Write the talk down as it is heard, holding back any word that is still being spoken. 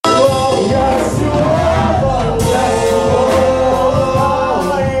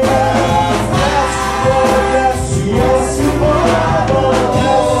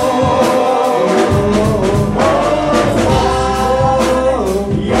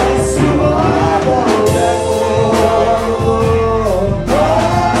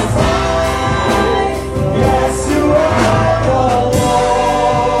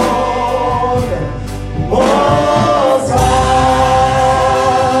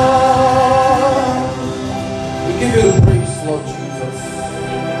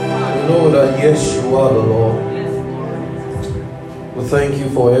you are the Lord. We thank you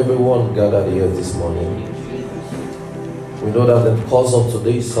for everyone gathered here this morning. We know that the cause of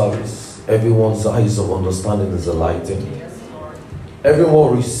today's service, everyone's eyes of understanding is enlightened.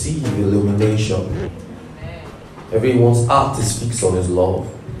 Everyone receive illumination. Everyone's heart is fixed on his love.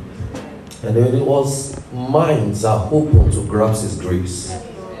 And everyone's minds are open to grasp his grace.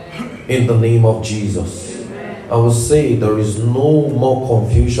 In the name of Jesus. I will say there is no more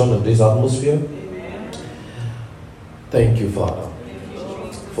confusion in this atmosphere. Thank you, Father.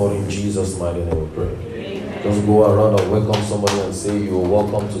 For in Jesus' mighty name we pray. Just go around and welcome somebody and say you are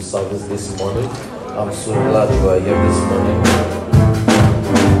welcome to service this morning. I'm so glad you are here this morning.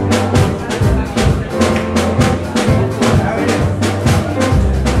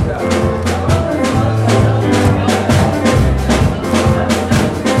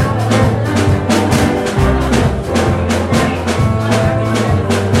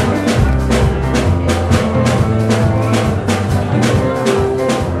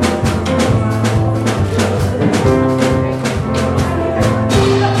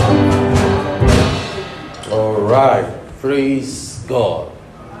 Praise God.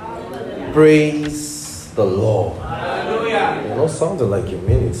 Praise the Lord. Hallelujah. You're not sounding like you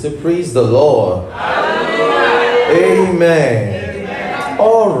mean it. Say praise the Lord. Hallelujah. Amen.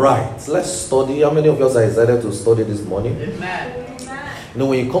 All right, let's study. How many of you are excited to study this morning? Amen. You know,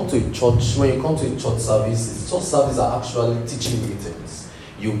 when you come to a church service, church services are actually teaching meetings.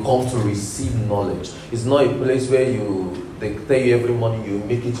 You come to receive knowledge. It's not a place where they tell you every morning you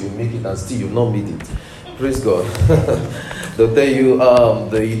make it, and still you've not made it. Praise God. They'll tell you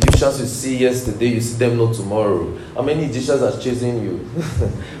the Egyptians you see yesterday, you see them not tomorrow. How many Egyptians are chasing you?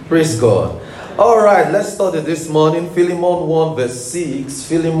 Praise God. All right, let's study this morning. Philemon 1 verse 6.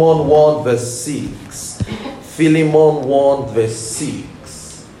 Philemon 1 verse 6. Philemon 1 verse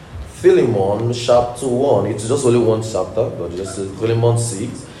 6. Philemon chapter 1. It's just only one chapter, but just Philemon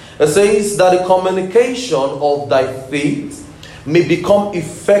 6. It says that the communication of thy faith may become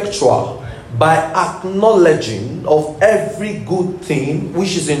effectual by acknowledging of every good thing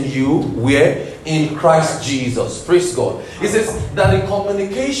which is in you, where? In Christ Jesus. Praise God. It says that the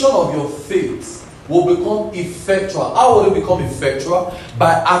communication of your faith will become effectual. How will it become effectual?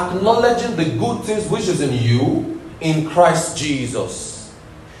 By acknowledging the good things which is in you, in Christ Jesus.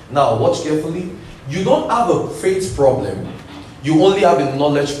 Now, watch carefully. You don't have a faith problem. You only have a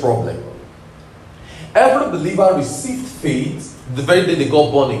knowledge problem. Every believer received faith the very day they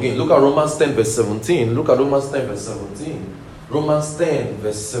got born again. Look at Romans 10 verse 17. Look at Romans 10 verse 17. Romans 10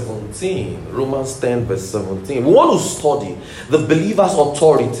 verse 17. Romans 10 verse 17. We want to study the believer's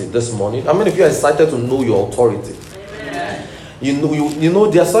authority this morning. How many of you are excited to know your authority? Amen. You know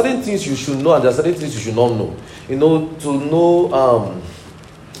there are certain things you should know and there are certain things you should not know. You know, to know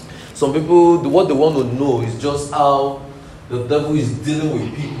some people, what they want to know is just how the devil is dealing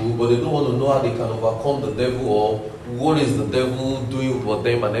with people, but they don't want to know how they can overcome the devil or what is the devil doing for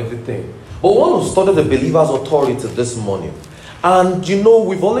them and everything. But we want to study the believer's authority this morning. And you know,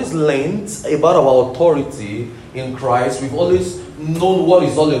 we've always learned about our authority in Christ. We've always known what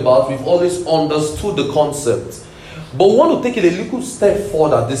it's all about. We've always understood the concept. But we want to take it a little step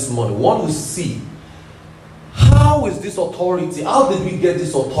further this morning. We want to see, how is this authority? How did we get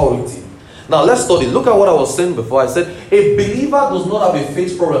this authority? Now let's study. Look at what I was saying before. I said a believer does not have a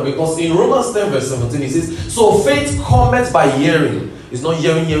faith problem, because in Romans 10 verse 17 it says, so faith cometh by hearing. It's not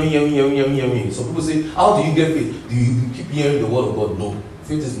hearing. Some people say, how do you get faith? Do you keep hearing the word of God? No.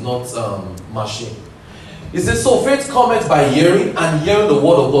 Faith is not machine. It says, so faith cometh by hearing, and hearing the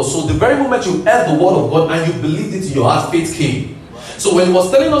word of God. So the very moment you heard the word of God and you believed it in your heart, faith came. So when he was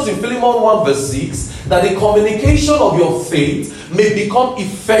telling us in Philemon 1 verse 6 that the communication of your faith may become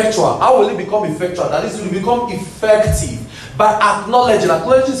effectual. How will it become effectual? That is, it will become effective by acknowledging.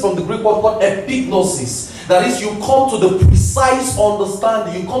 Acknowledging is from the Greek word called epignosis. That is, you come to the precise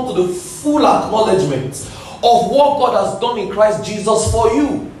understanding. You come to the full acknowledgement of what God has done in Christ Jesus for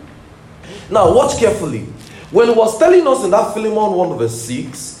you. Now watch carefully. When he was telling us in that Philemon 1 verse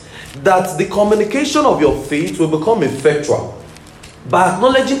 6 that the communication of your faith will become effectual by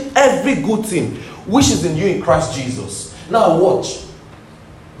acknowledging every good thing which is in you in Christ Jesus. Now watch.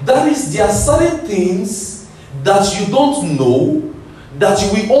 That is, there are certain things that you don't know that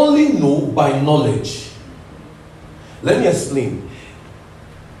you will only know by knowledge. Let me explain.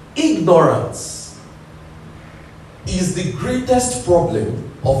 Ignorance is the greatest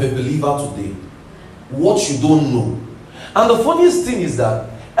problem of a believer today. What you don't know. And the funniest thing is that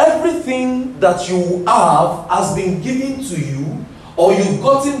everything that you have has been given to you, or you've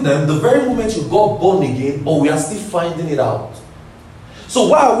gotten them the very moment you got born again, but we are still finding it out. So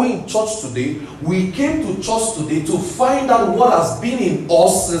why are we in church today? We came to church today to find out what has been in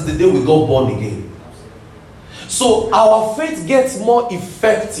us since the day we got born again. So our faith gets more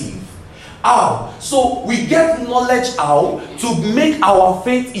effective. How? So we get knowledge how to make our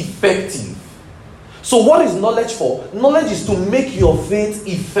faith effective. So what is knowledge for? Knowledge is to make your faith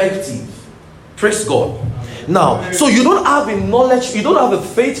effective. Praise God. Now, so you don't have a knowledge, you don't have a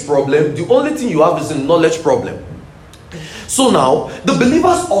faith problem. The only thing you have is a knowledge problem. So now, the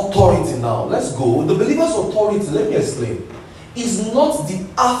believer's authority now, let's go. The believer's authority, let me explain, is not the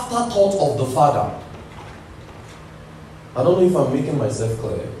afterthought of the Father. I don't know if I'm making myself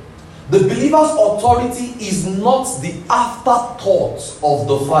clear. The believer's authority is not the afterthought of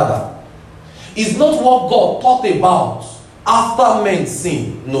the Father. It's not what God thought about after men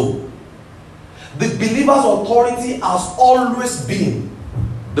sin. No. The believer's authority has always been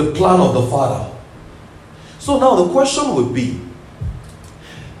the plan of the Father. So now the question would be,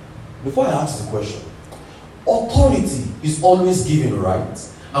 before I ask the question, authority is always given, right?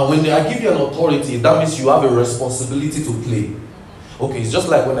 And when I give you an authority, that means you have a responsibility to play. Okay, it's just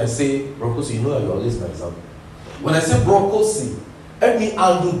like when I say, Brokosi, you know you're always my example. When I say, Brokosi, help me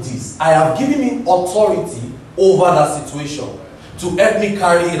handle this, I have given him authority over that situation to help me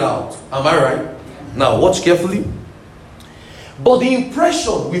carry it out. Am I right? Now, watch carefully. But the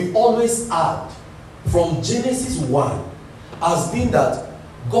impression we've always had from Genesis 1 has been that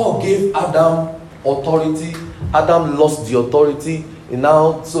God gave Adam authority. Adam lost the authority.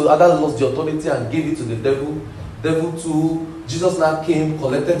 So Adam lost the authority and gave it to the devil. Devil too. Jesus now came,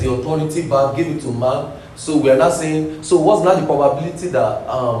 collected the authority back, gave it to man. So we are not saying, so what's now the probability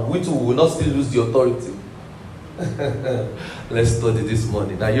that we too will not still lose the authority? Let's study this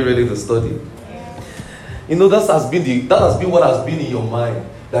morning. Are you ready to study? You know, that has been what has been in your mind.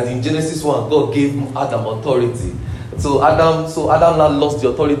 That in Genesis 1, God gave Adam authority. So Adam now lost the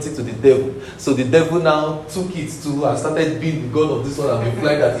authority to the devil. So the devil now took it too and started being the God of this one and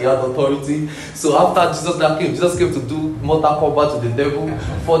implied that he had authority. So after Jesus came to do mortal combat to the devil.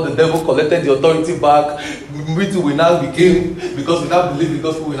 Before the devil collected the authority back, we too will now became, because we now believe the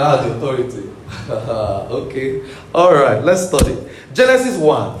gospel, we now have the authority. Okay. Alright, let's study. Genesis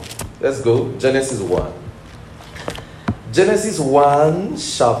 1. Let's go. Genesis 1. Genesis 1,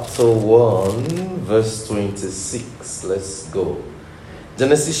 chapter 1, verse 26. Let's go.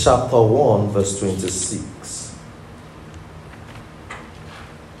 Genesis chapter 1, verse 26.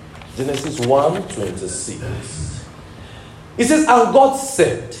 Genesis 1, 26. It says, and God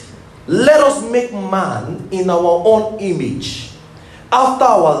said, let us make man in our own image, after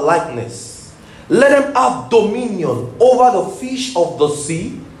our likeness. Let them have dominion over the fish of the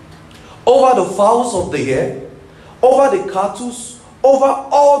sea, over the fowls of the air, over the cattle, over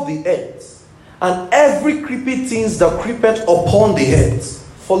all the earth, and every creeping thing that creepeth upon the earth.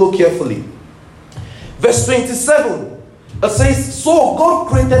 Follow carefully. Verse 27, it says, so God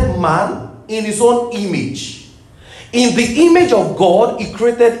created man in his own image. In the image of God, he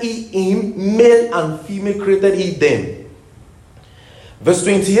created him, male and female created he them. Verse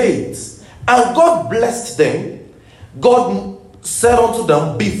 28, and God blessed them. God said unto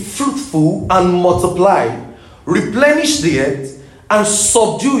them, be fruitful and multiply, replenish the earth and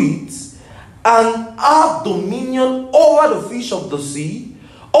subdue it, and have dominion over the fish of the sea,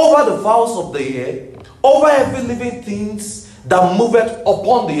 over the fowls of the air, over every living thing that moveth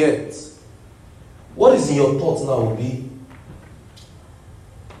upon the earth. What is in your thoughts now will be,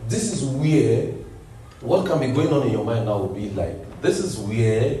 this is where, what can be going on in your mind now will be like, this is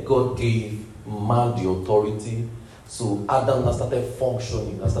where God gave man the authority. So Adam now started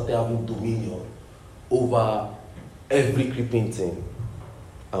functioning and started having dominion over every creeping thing.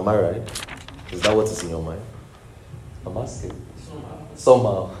 Am I right? Is that what is in your mind? I'm asking.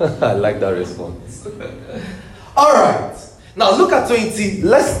 Somehow. I like that response. Alright. Now look at 20.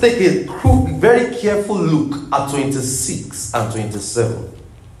 Let's take a very careful look at 26 and 27.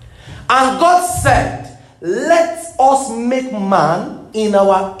 And God said, let us make man in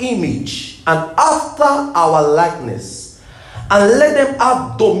our image and after our likeness, and let them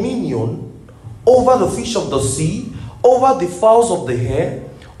have dominion over the fish of the sea, over the fowls of the air,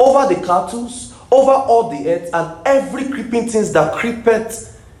 over the cattle, over all the earth, and every creeping thing that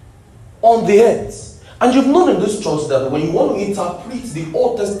creepeth on the earth. And you've known in this church that when you want to interpret the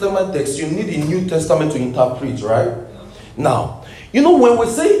Old Testament text, you need a New Testament to interpret, right? Now, you know, when we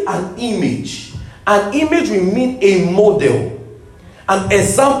say an image will mean a model, an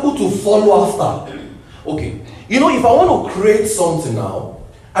example to follow after. Okay, you know, if I want to create something now,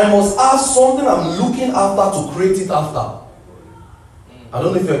 I must have something I'm looking after to create it after. I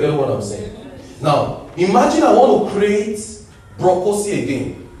don't know if you're getting what I'm saying. Now, imagine I want to create Brokosi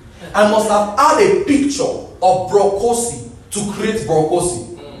again. I must have had a picture of Brokosi to create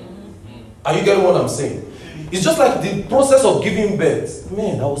Brokosi. Are you getting what I'm saying? It's just like the process of giving birth.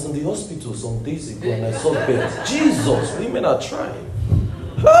 Man, I was in the hospital some days ago and I saw birth. Jesus, women are trying.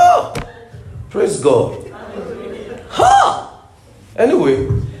 Ah, praise God. Ha! Anyway,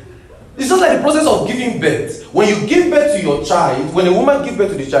 it's just like the process of giving birth. When you give birth to your child, when a woman gives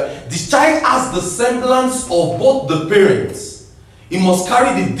birth to the child has the semblance of both the parents. It must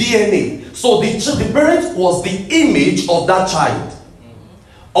carry the DNA. So the parent was the image of that child,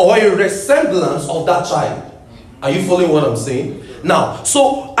 or a resemblance of that child. Are you following what I'm saying? Now,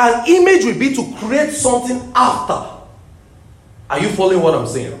 so an image will be to create something after. Are you following what I'm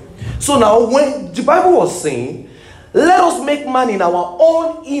saying? So now, when the Bible was saying, let us make man in our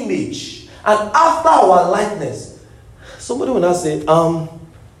own image and after our likeness, somebody will now say, that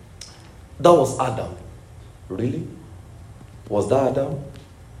was Adam. Really? Was that Adam?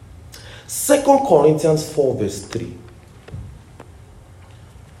 2 Corinthians 4 verse 3.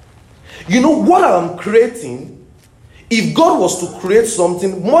 You know what I'm creating? If God was to create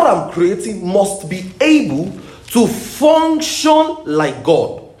something, what I'm creating must be able to function like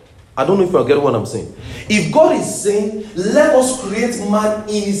God. I don't know if you're getting what I'm saying. If God is saying, let us create man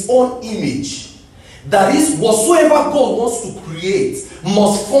in his own image, that is, whatsoever God wants to create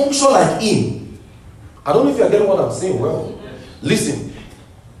must function like him. I don't know if you're getting what I'm saying. Well, listen.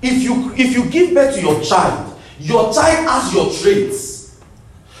 If you give birth to your child has your traits.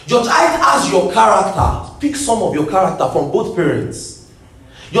 Your child has your character. Pick some of your character from both parents.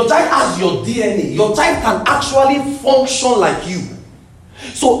 Your child has your DNA. Your child can actually function like you.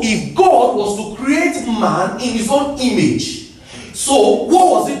 So if God was to create man in his own image, so what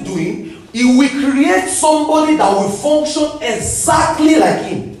was it doing? He will create somebody that will function exactly like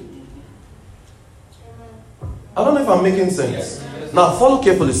him. I don't know if I'm making sense. Yes. Now follow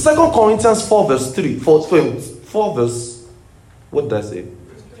carefully. 2 Corinthians 4 verse 3. 4 verse, what did I say?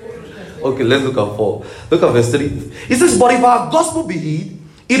 Okay, let's look at 4. Look at verse 3. It says, but if our gospel be hid,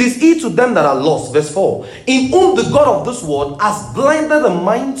 it is hid to them that are lost. Verse 4. In whom the God of this world has blinded the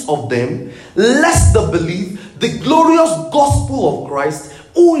minds of them, lest they believe the glorious gospel of Christ,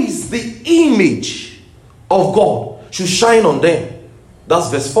 who is the image of God, should shine on them. That's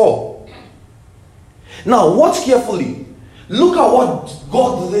verse 4. Now, watch carefully. Look at what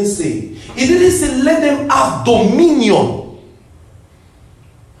God didn't say. He didn't say, let them have dominion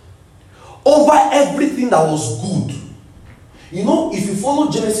over everything that was good. You know, if you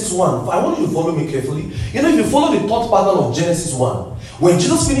follow Genesis 1, I want you to follow me carefully. You know, if you follow the thought pattern of Genesis 1, when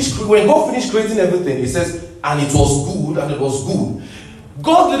God finished creating everything, he says, and it was good, and it was good.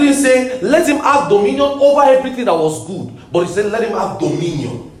 God didn't say, let him have dominion over everything that was good, but he said, let him have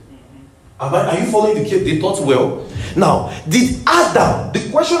dominion. Are you following the thoughts well? Now, did Adam,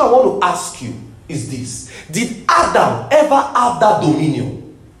 the question I want to ask you is this: did Adam ever have that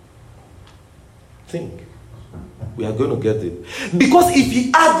dominion? Think. We are going to get it. Because if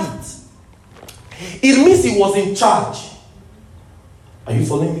he had it, it means he was in charge. Are you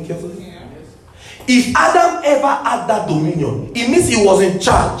following me carefully? Yeah. If Adam ever had that dominion, it means he was in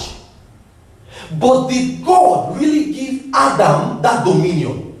charge. But did God really give Adam that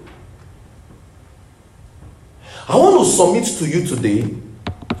dominion? I want to submit to you today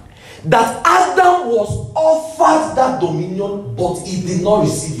that Adam was offered that dominion, but he did not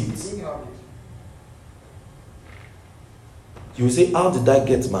receive it. You will say, how did I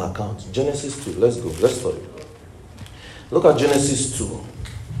get my account? Genesis 2. Let's go. Let's study. Look at Genesis 2.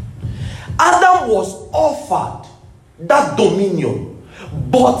 Adam was offered that dominion,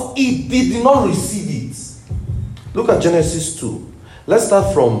 but he did not receive it. Look at Genesis 2. Let's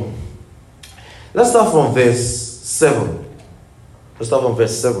start from verse 7. Let's start from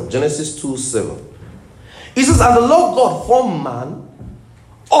verse 7. Genesis 2, 7. It says, and the Lord God formed man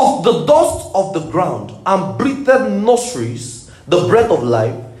of the dust of the ground and breathed nostrils the breath of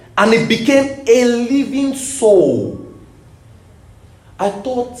life, and it became a living soul. I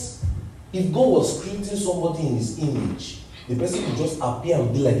thought if God was creating somebody in his image, the person could just appear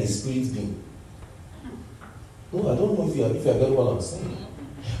and be like a spirit being. No, I don't know if you are getting what I'm saying.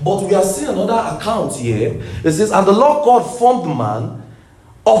 But we are seeing another account here. It says, and the Lord God formed man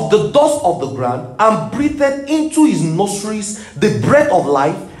of the dust of the ground and breathed into his nostrils the breath of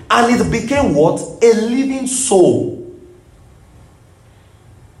life, and it became what? A living soul.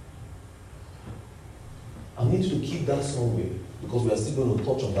 I need you to keep that somewhere, because we are still going to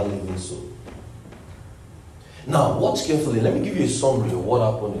touch on that living soul. Now, watch carefully. Let me give you a summary of what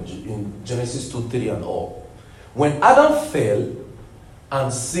happened in Genesis 2, 3 and all. When Adam fell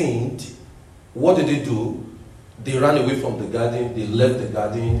and sinned, what did he do? They ran away from the garden, they left the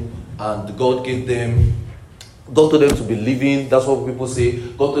garden, and God told them to be living. That's what people say.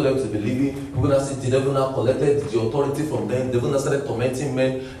 God told them to be living. People now say the devil now collected the authority from them. The devil now started tormenting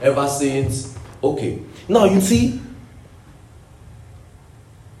men ever since. Okay. Now you see,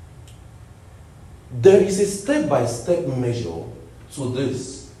 there is a step-by-step measure to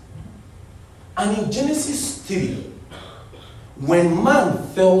this. And in Genesis 3, when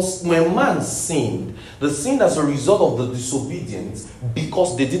man sinned, the sin as a result of the disobedience,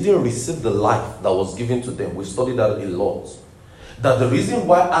 because they didn't receive the life that was given to them. We studied that a lot. That the reason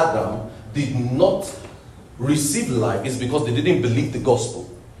why Adam did not receive life is because they didn't believe the gospel.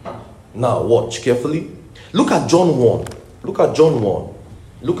 Now watch carefully. Look at John 1. Look at John 1.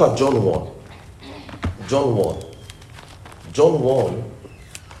 Look at John 1. John 1. John 1,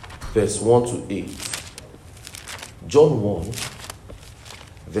 verse 1 to 8. John 1,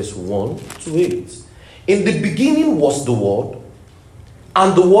 verse 1 to 8. In the beginning was the Word,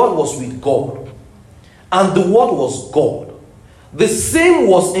 and the Word was with God, and the Word was God. The same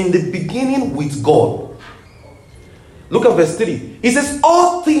was in the beginning with God. Look at verse 3. It says,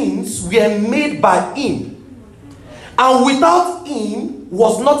 all things were made by Him, and without Him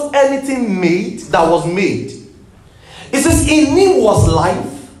was not anything made that was made. It says, in Him was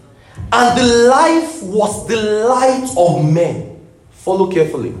life, and the life was the light of men. Follow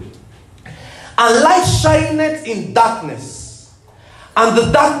carefully. And light shineth in darkness, and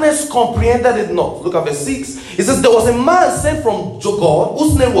the darkness comprehended it not. Look at verse 6. It says, there was a man sent from God,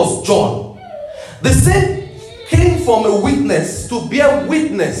 whose name was John. The same came from a witness to bear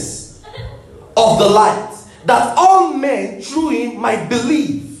witness of the light, that all men through him might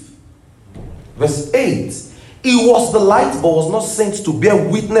believe. Verse 8. He was the light, but was not sent to bear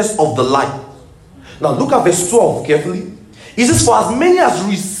witness of the light. Now look at verse 12 carefully. He says, for as many as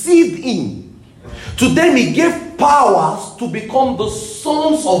received him, to them he gave powers to become the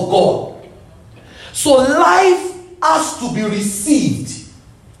sons of God. So life has to be received.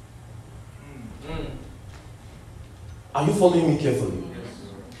 Are you following me carefully?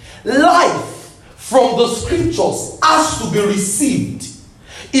 Life from the scriptures has to be received.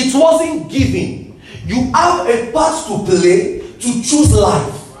 It wasn't given. You have a part to play to choose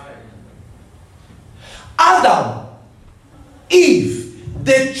life. Adam, Eve,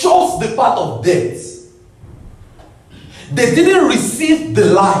 they chose the path of death. They didn't receive the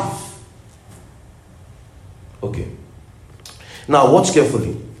life. Okay. Now watch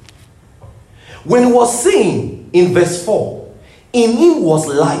carefully. When he was saying in verse 4, in him was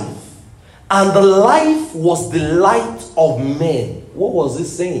life, and the life was the light of men. What was he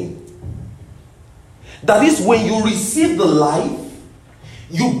saying? That is, when you receive the life,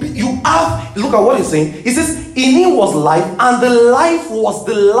 you have, look at what he's saying. He says, in him was life, and the life was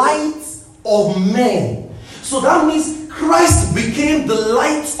the light of men. So that means Christ became the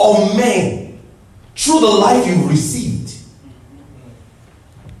light of men through the life you received.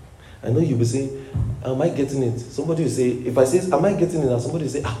 I know you'll be saying, am I getting it? Somebody will say, if I say, am I getting it? And somebody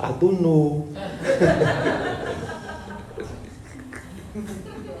will say, I don't know.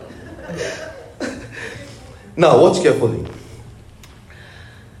 Now, watch carefully.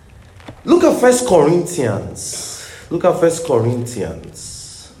 Look at 1 Corinthians. Look at 1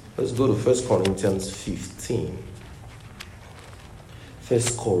 Corinthians. Let's go to 1 Corinthians 15. 1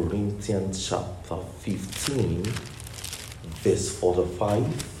 Corinthians chapter 15, verse 45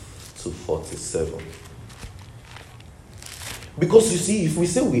 to 47. Because you see, if we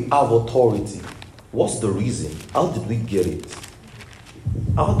say we have authority, what's the reason? How did we get it?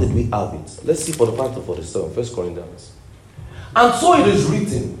 How did we have it? Let's see 45 to 47, 1 Corinthians. And so it is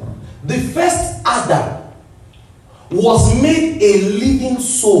written, the first Adam was made a living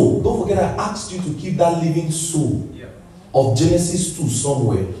soul. Don't forget I asked you to keep that living soul of Genesis 2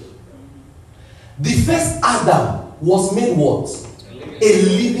 somewhere. The first Adam was made what? A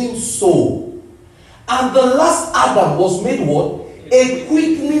living soul. And the last Adam was made what? A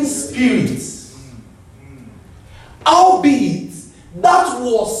quickening spirit. Howbeit, that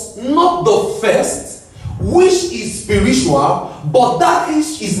was not the first, which is spiritual, but that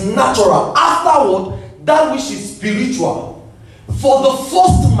which is natural. Afterward, that which is spiritual. For the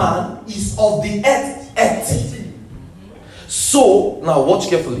first man is of the earth. So, now watch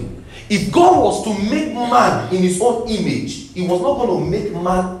carefully. If God was to make man in his own image, he was not going to make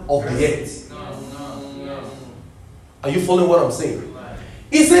man of the earth. No. Are you following what I'm saying?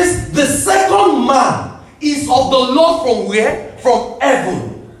 He says the second man is of the Lord from where? From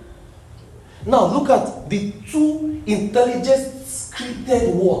heaven. Now look at the two intelligent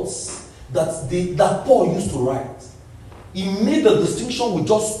scripted words that Paul used to write. He made a distinction with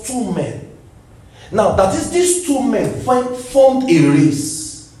just two men. Now, that is, these two men formed a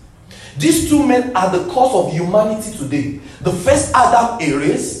race. These two men are the cause of humanity today. The first Adam, a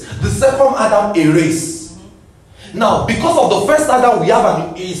race. The second Adam, a race. Now, because of the first Adam, we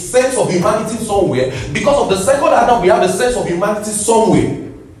have a sense of humanity somewhere. Because of the second Adam, we have a sense of humanity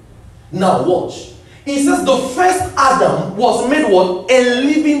somewhere. Now, watch. It says the first Adam was made what? A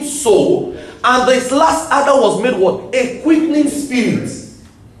living soul. And this last Adam was made what? A quickening spirit.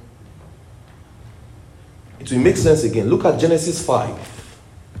 It will make sense again. Look at Genesis 5.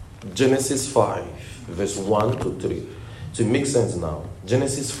 Genesis 5, verse 1 to 3. It will make sense now.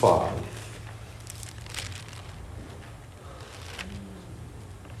 Genesis 5.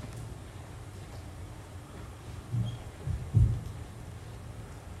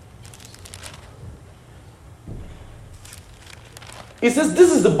 It says,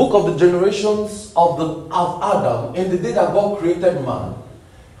 this is the book of the generations of Adam in the day that God created man.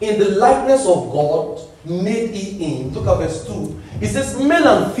 In the likeness of God made he him. Look at verse 2. It says, male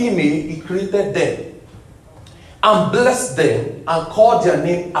and female, he created them. And blessed them and called their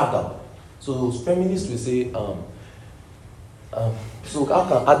name Adam. So those feminists will say, so how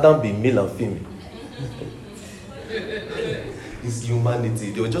can Adam be male and female? It's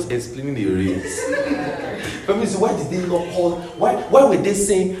humanity. They were just explaining the race. Feminists, why did they not call? Why were they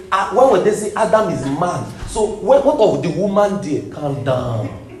saying? Why would they say Adam is man? So what of the woman there? Calm down.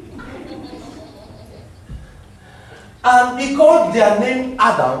 And he called their name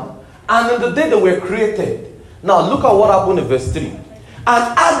Adam. And in the day they were created. Now look at what happened in verse 3. And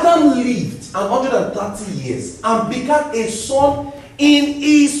Adam lived 130 years and begat a son in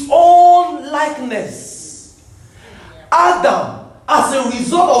his own likeness. Adam, as a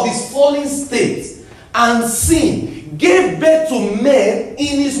result of his fallen state and sin, gave birth to men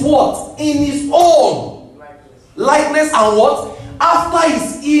in his what? In his own likeness and what? After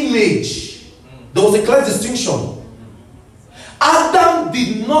his image. There was a clear distinction. Adam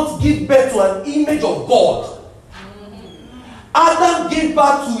did not give birth to an image of God. Adam gave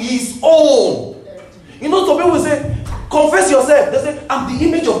birth to his own. You know, some people will say, confess yourself. They say, I'm the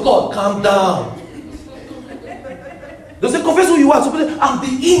image of God. Calm down. They say, confess who you are. So people say, I'm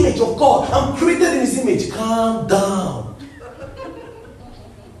the image of God. I'm created in his image. Calm down.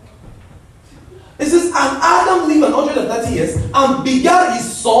 It says, and Adam lived 130 years and begat his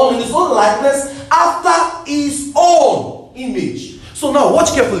son in his own likeness after his own image. So now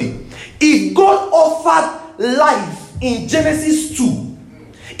watch carefully. If God offered life in Genesis 2,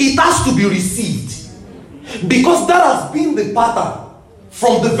 it has to be received. Because that has been the pattern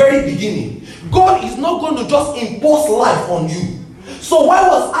from the very beginning. God is not going to just impose life on you. So why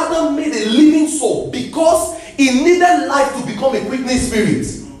was Adam made a living soul? Because he needed life to become a quickening spirit.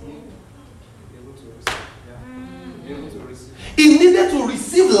 He needed to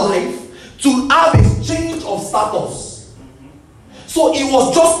receive life to have a change of status. So it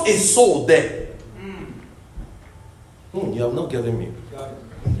was just a soul there. You have not given me.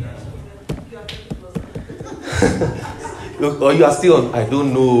 Or you are still on, I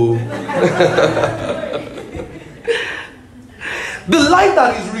don't know. The life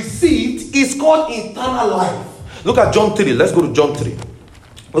that is received is called eternal life. Look at John 3. Let's go to John 3.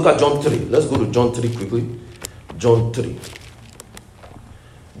 Look at John 3. Let's go to John 3 quickly. John 3.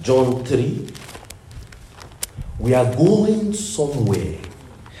 John 3. We are going somewhere.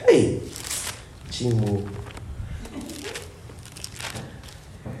 Hey, Chimo.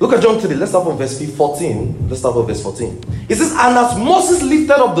 Look at John 3. Let's start from verse 14. Let's start from verse 14. It says, and as Moses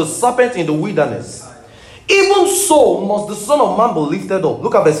lifted up the serpent in the wilderness, even so must the Son of Man be lifted up.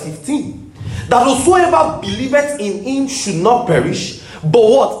 Look at verse 15. That whosoever believeth in him should not perish, but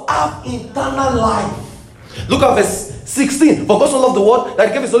what? Have eternal life. Look at verse 16. For God so loved the world that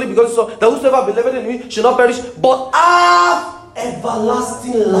he gave his only begotten Son, that whosoever believeth in him should not perish, but have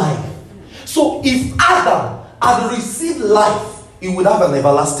everlasting life. So if Adam had received life, he would have an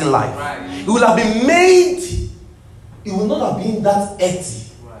everlasting life. Right. He would have been made. He would not have been that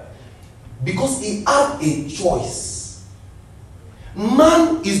earthy. Right. Because he had a choice.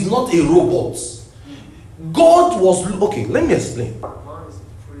 Man is not a robot. God was... Okay, let me explain. Man is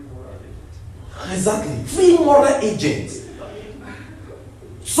a free moral agent. Exactly. Free moral agent.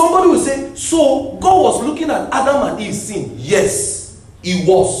 Somebody will say, so God was looking at Adam and Eve's sin. Yes, he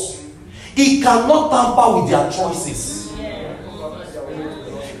was. He cannot tamper with their choices.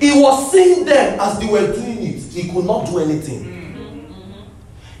 He was seeing them as they were doing it. He could not do anything.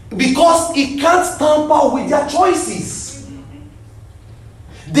 Because he can't tamper with their choices.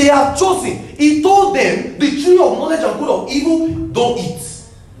 They have chosen. He told them, the tree of knowledge and good of evil, don't eat.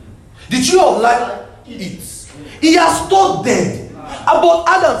 The tree of life, eat. He has told them. But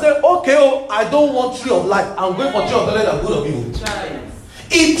Adam said, okay, I don't want tree of life. I'm going for tree of knowledge and good of evil.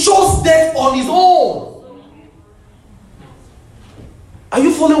 He chose death on his own. Are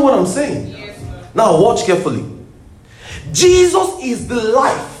you following what I'm saying? Yes, now watch carefully. Jesus is the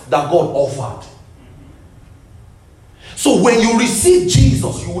life that God offered. So when you receive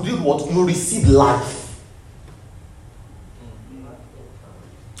Jesus, you did what? You receive life.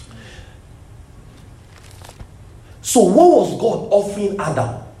 So what was God offering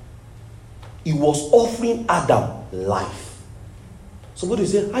Adam? He was offering Adam life. Somebody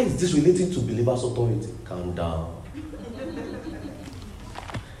say, how is this relating to believer's authority? Calm down.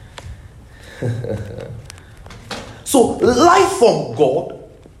 So life from God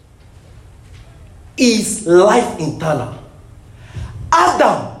is life eternal.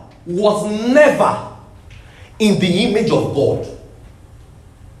 Adam was never in the image of God.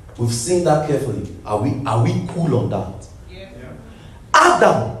 We've seen that carefully. Are we cool on that? Yeah.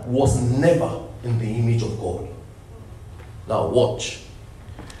 Adam was never in the image of God. Now watch.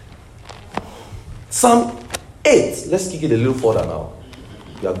 Psalm 8. Let's kick it a little further now.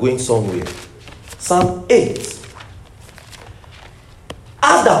 We are going somewhere. Psalm 8.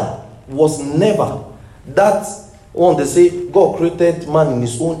 Adam was never that one. They say God created man in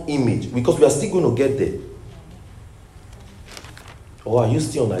his own image, because we are still going to get there. Or are you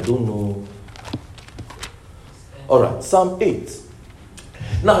still on? I don't know. Alright, Psalm 8.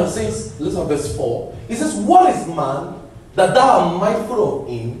 Now it says, listen to verse 4. It says, what is man that thou art mindful of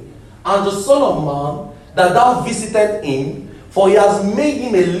him, and the son of man that thou visited him? For he has made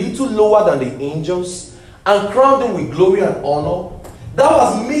him a little lower than the angels, and crowned him with glory and honor. Thou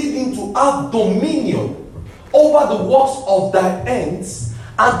hast made him to have dominion over the works of thy hands,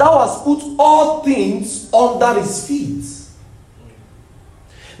 and thou hast put all things under his feet.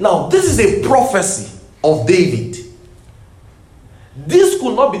 Now, this is a prophecy of David. This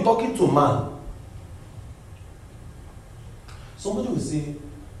could not be talking to man. Somebody will say,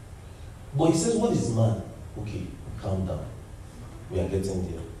 but he says, what is man? Okay, calm down. We are getting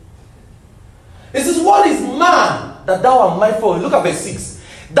there. It says, what is man that thou art mindful of? Look at verse 6.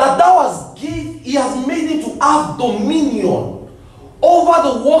 That thou hast given, he has made him to have dominion over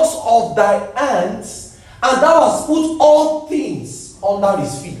the works of thy hands, and thou hast put all things under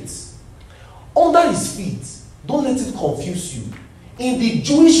his feet. Under his feet, don't let it confuse you. In the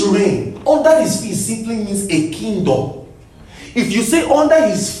Jewish reign, under his feet simply means a kingdom. If you say under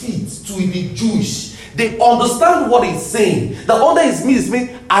his feet to the Jewish, they understand what he's saying. That under his feet means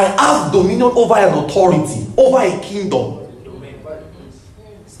I have dominion over an authority, over a kingdom.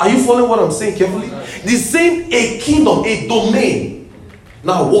 Are you following what I'm saying carefully? The same, a kingdom, a domain.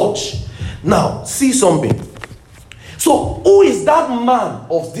 Now watch. Now see something. So who is that man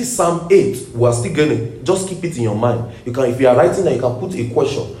of this Psalm 8? We are still going to just keep it in your mind. You can, if you are writing that, you can put a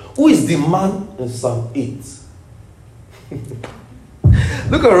question. Who is the man in Psalm 8?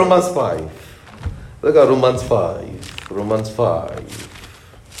 Look at Romans 5. Look at Romans 5. Romans 5.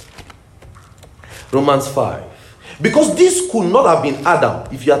 Romans 5. Because this could not have been Adam.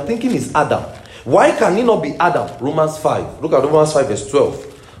 If you are thinking it's Adam, why can it not be Adam? Romans 5. Look at Romans 5 verse 12.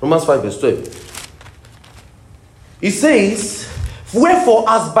 Romans 5 verse 12. It says, wherefore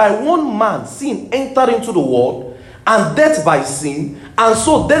as by one man sin entered into the world, and death by sin, and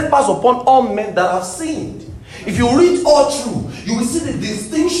so death passed upon all men that have sinned. If you read all through, you will see the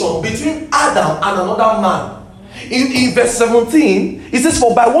distinction between Adam and another man. In verse 17, it says,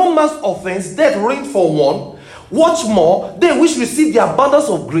 for by one man's offense death reigned for one. Watch more, they which receive the abundance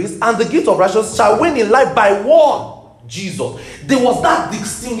of grace and the gift of righteousness shall reign in life by one, Jesus. There was that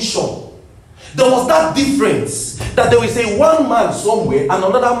distinction. There was that difference, that they will say one man somewhere and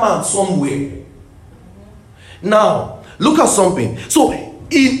another man somewhere. Now, look at something. So,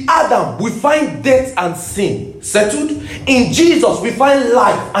 in Adam, we find death and sin settled. In Jesus, we find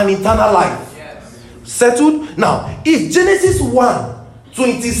life and eternal life settled. Now, if Genesis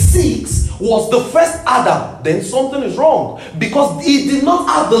 1:26 was the first Adam, then something is wrong, because he did not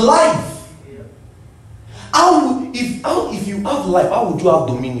have the life. If you have life, how would you have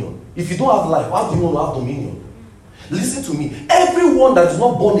dominion? If you don't have life, how do you want to have dominion? Listen to me. Everyone that is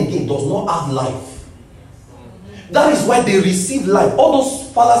not born again does not have life. That is why they receive life. All those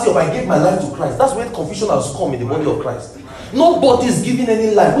fallacy of I gave my life to Christ, that's when confusion has come in the body of Christ. Nobody is giving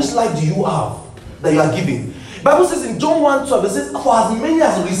any life. Which life do you have that you are giving? Bible says in John 1:12, it says, for as many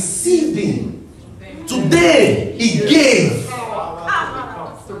as received him, today he gave.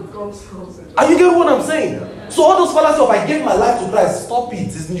 Are you getting what I'm saying? So all those fallacy of I gave my life to Christ, stop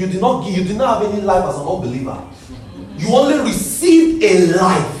it. You did not have any life as an unbeliever. You only received a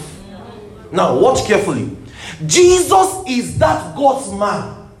life. Now watch carefully. Jesus is that God's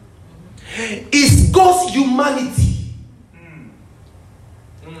man. Is God's humanity.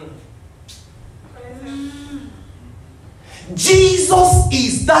 Jesus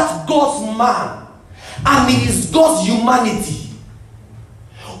is that God's man, and he is God's humanity.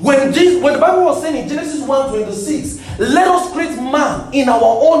 When the Bible was saying in Genesis 1:26, let us create man in our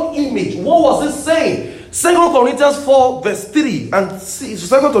own image. What was it saying? 2 Corinthians 4 verse 3 and 6.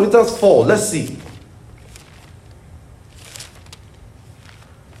 2 Corinthians 4, let's see.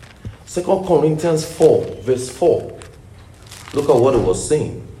 2 Corinthians 4 verse 4. Look at what it was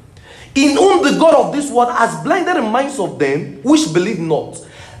saying. In whom the God of this world has blinded the minds of them which believe not,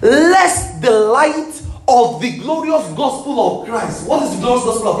 lest the light of the glorious gospel of Christ. What is the glorious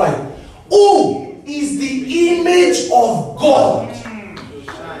gospel of Christ? Who is the image of God.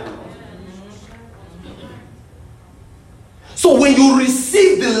 So when you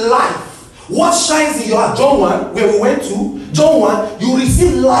receive the life, what shines in your heart? John 1, where we went to, John 1, you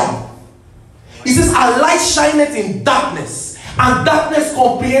receive life. It says, a light shineth in darkness, and darkness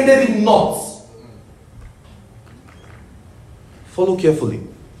comprehended it not. Follow carefully.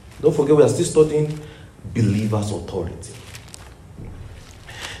 Don't forget, we are still studying believers' authority.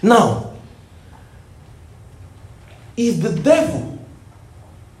 Now, if the devil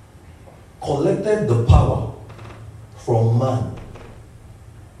collected the power from man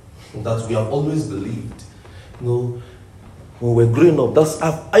that we have always believed, you know, when we were growing up,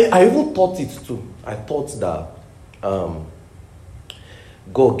 I even thought it too. I thought that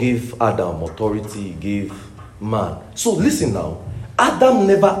God gave Adam authority, gave man. So listen now, Adam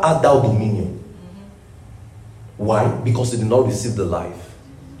never had that dominion. Why? Because he did not receive the life.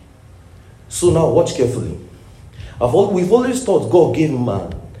 So now watch carefully. We've always thought God gave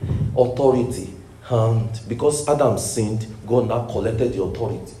man authority, and because Adam sinned, God now collected the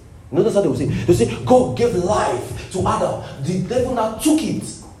authority. You know that's how they will say? They say God gave life to Adam. The devil now took it.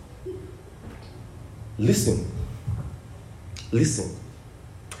 Listen.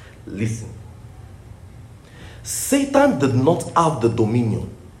 Satan did not have the dominion.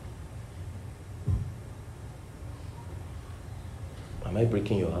 Am I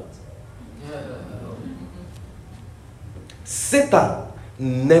breaking your heart? Satan,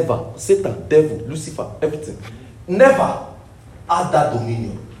 devil, Lucifer, everything, never had that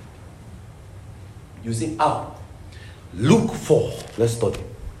dominion. You see how? Luke 4, let's study.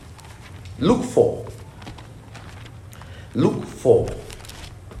 Luke 4,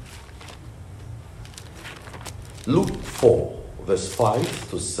 verse 5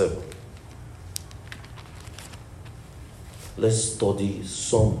 to 7. Let's study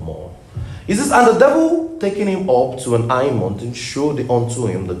some more. It says, and the devil, taking him up to an high mountain, showed unto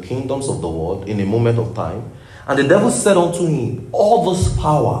him the kingdoms of the world in a moment of time. And the devil said unto him, all this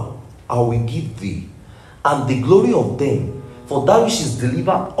power I will give thee, and the glory of them, for that which is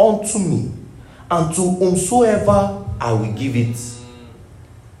delivered unto me, and to whomsoever I will give it.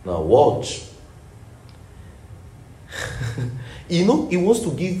 Now watch. You know, he wants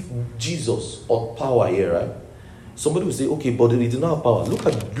to give Jesus power here, right? Somebody will say, okay, but he did not have power. Look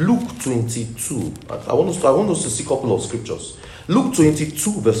at Luke 22. I want us to see a couple of scriptures. Luke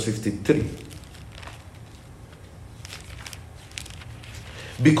 22, verse 53.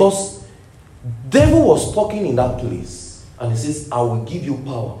 Because devil was talking in that place, and he says, I will give you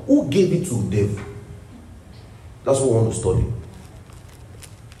power. Who gave it to the devil? That's what we want to study.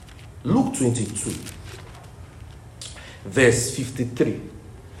 Luke 22, verse 53.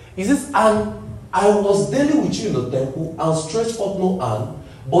 He says, and I was daily with you in the temple, and stretched forth no hand,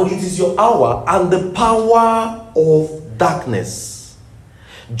 but it is your hour and the power of darkness.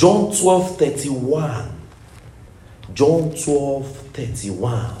 John 12:31. John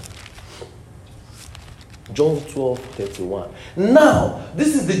 12:31. John 12:31. Now,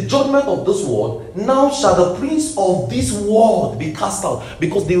 this is the judgment of this world. Now shall the prince of this world be cast out.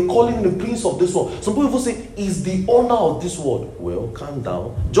 Because they call him the prince of this world. Some people say, he's the owner of this world. Well, calm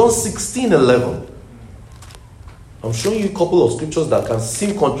down. John 16:11. I'm showing you a couple of scriptures that can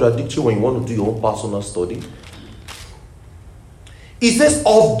seem contradictory when you want to do your own personal study. It says,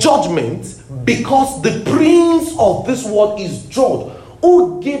 of judgment, because the prince of this world is judged.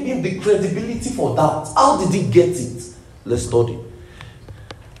 Who gave him the credibility for that? How did he get it? Let's study.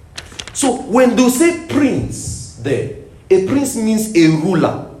 So when they say prince there, a prince means a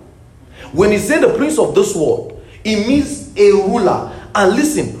ruler. When he said the prince of this world, it means a ruler. And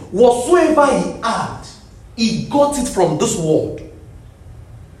listen, whatsoever he had, he got it from this world.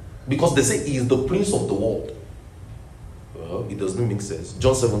 Because they say he is the prince of the world. Well, it doesn't make sense.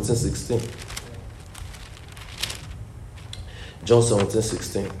 John 17:16. John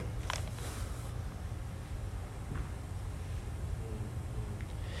 17:16.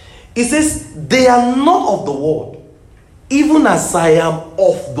 It says, they are not of the world, even as I am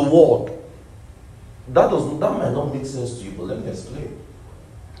of the world. That might not make sense to you, but let me explain.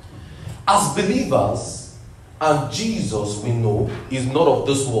 As believers, and Jesus, we know, is not of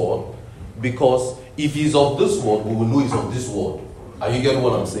this world, because if he's of this world, we will know he's of this world. Are you getting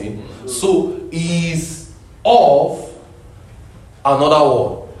what I'm saying? So, he's of another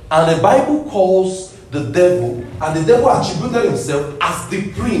world. And the Bible calls the devil, and the devil attributed himself as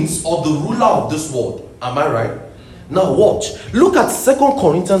the prince or the ruler of this world. Am I right? Now watch. Look at 2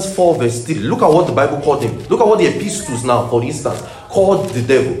 Corinthians 4 verse 3. Look at what the Bible called him. Look at what the epistles now, for instance, called the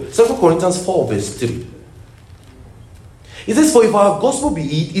devil. 2 Corinthians 4 verse 3. It says, for if our gospel be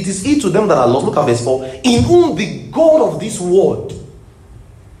hid, it is hid to them that are lost. Look at verse 4. In whom the God of this world.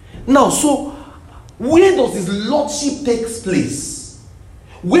 Now, so, where does his lordship take place?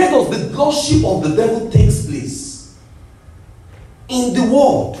 Where does the lordship of the devil take place? In the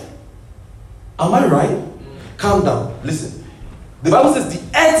world. Am I right? Calm down. Listen. The Bible says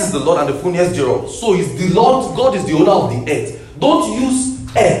the earth is the Lord and the fullness thereof. So is the Lord, God is the owner of the earth. Don't use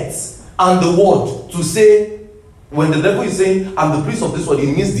earth and the world to say, when the devil is saying, I'm the prince of this world,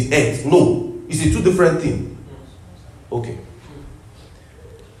 it means the earth. No. It's a two different thing. Okay.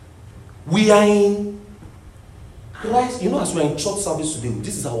 We are in Christ. You know, as we are in church service today,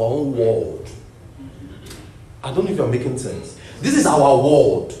 this is our own world. I don't know if you're making sense. This is our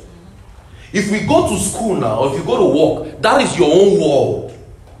world. If we go to school now, or if you go to work, that is your own world,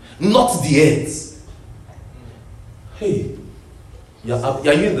 not the earth. Hey,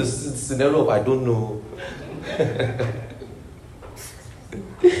 are you in the scenario of I don't know?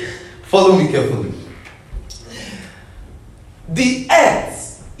 Follow me carefully. The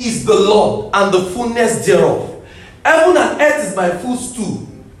earth is the Lord and the fullness thereof. Heaven and earth is my footstool.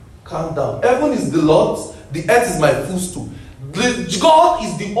 Calm down. Heaven is the Lord's, the earth is my footstool. God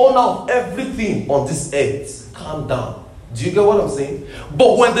is the owner of everything on this earth. Calm down. Do you get what I'm saying?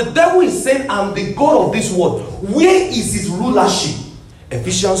 But when the devil is saying, I'm the God of this world, where is his rulership?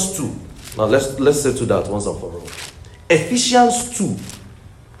 Ephesians 2. Now let's say to that once and for all. Ephesians 2.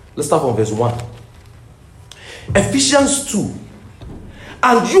 Let's start from verse 1. Ephesians 2.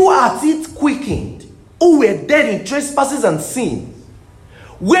 And you are it quickened, who were dead in trespasses and sins,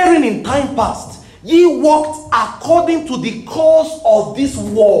 wherein in time past ye walked according to the course of this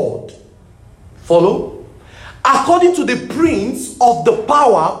world. Follow? According to the prince of the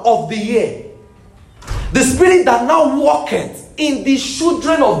power of the air, the spirit that now walketh in the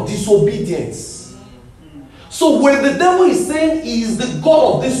children of disobedience. So when the devil is saying he is the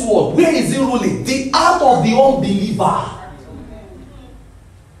God of this world, where is he ruling? The heart of the unbeliever.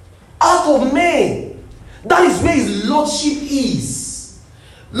 Heart of man. That is where his lordship is.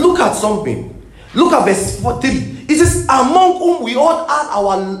 Look at something. Look at verse 3. It says, among whom we all had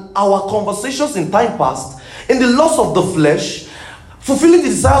our conversations in time past, in the lust of the flesh, fulfilling the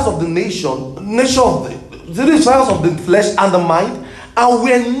desires of the the desires of the flesh and the mind, and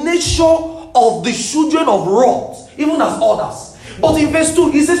we are nature of the children of wrath, even as others. But in verse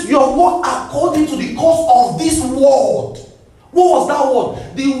 2, it says, your walk according to the course of this world. What was that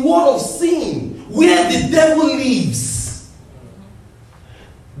world? The world of sin, where the devil lives.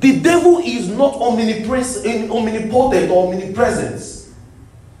 The devil is not omnipotent or omnipresent.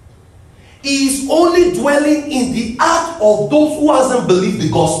 He is only dwelling in the heart of those who hasn't believed the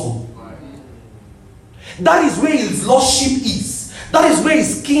gospel. That is where his lordship is. That is where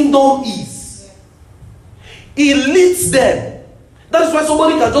his kingdom is. He leads them. That is why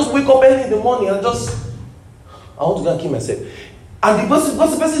somebody can just wake up early in the morning and just, I want to go and kill myself. And the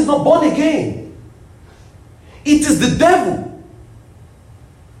person is not born again. It is the devil.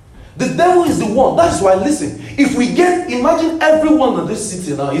 The devil is the one. That is why, listen, if we imagine everyone in this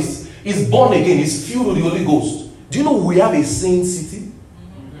city now is born again, is filled with the Holy Ghost. Do you know we have a sane city?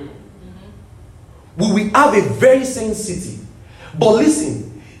 We have a very sane city. But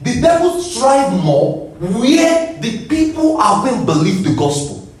listen, the devil strives more where the people haven't believed the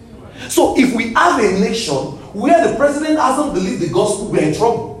gospel. So if we have a nation where the president hasn't believed the gospel, we're in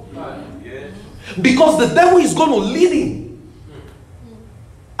trouble. Because the devil is going to lead him.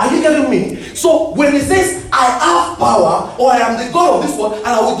 Are you getting me? So when he says, I have power, or I am the God of this world, and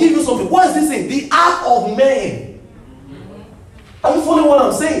I will give you something, what is this saying? The heart of man. Are you following what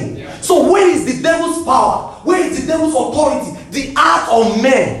I'm saying? Yeah. So where is the devil's power? Where is the devil's authority? The heart of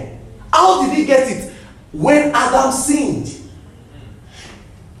man. How did he get it? When Adam sinned.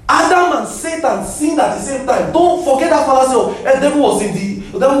 Adam and Satan sinned at the same time. Don't forget that fallacy of the devil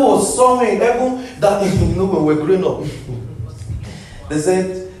was somewhere in heaven that, you know, when we're growing up. They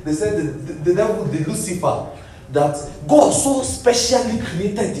said the devil, the Lucifer, that God so specially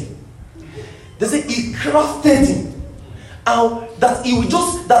created him. They say he crafted him. And that he will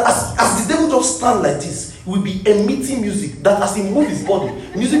just, that as the devil just stand like this, he will be emitting music. That as he moves his body,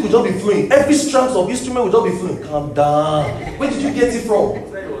 music will just be flowing. Every strand of instrument will just be flowing. Calm down. Where did you get it from?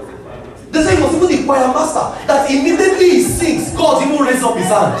 They say it was even the choir master that immediately he sings, God even raise up his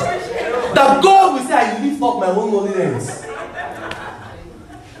hand. That God will say, I lift up my own holy hands.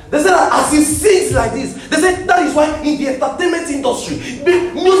 They say that as he sings like this, they say that is why in the entertainment industry,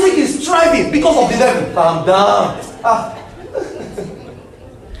 music is thriving because of the devil. Calm down.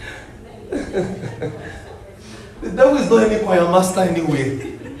 The devil is not any choir master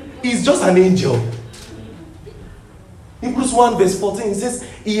anyway. He's just an angel. Hebrews 1 verse 14, it says,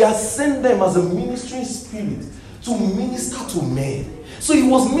 he has sent them as a ministering spirit to minister to men. So he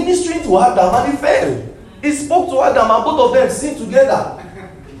was ministering to Adam and he fell. He spoke to Adam and both of them sinned together.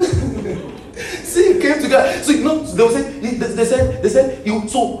 Sin came together. So you know, they said he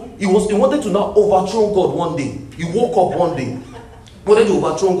wanted to now overthrow God one day. He woke up one day, wanted to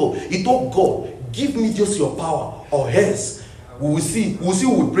overthrow God. He told God, give me just your power, or else we will see who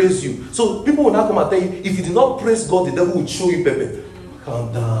will praise you. So people will now come and tell you, if you did not praise God, the devil will show you pepper.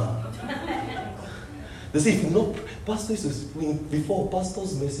 Calm down. They say if you not, pastor used to explain before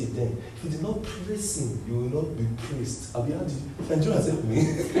pastor's message then, if you did not praise him, you will not be praised. Have you heard it? Can you accept me?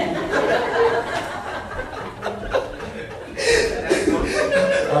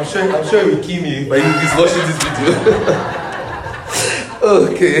 I'm sure he will kill me by he's watching this video.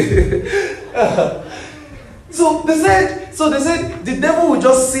 Okay. So they said the devil would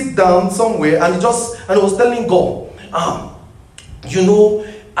just sit down somewhere and he was telling God, you know,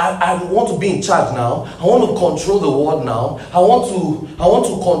 I want to be in charge now. I want to control the world now. I want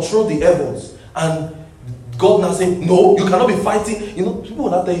to control the heavens. And God now saying, no, you cannot be fighting. You know, people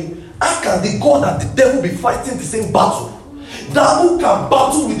will not tell you, how can the God and the devil be fighting the same battle? That who can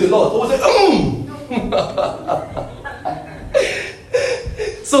battle with the Lord? I was like,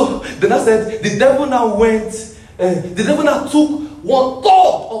 So then I said, the devil now took 1/3 of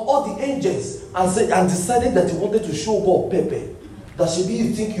all the angels and decided that he wanted to show God Pepe. That maybe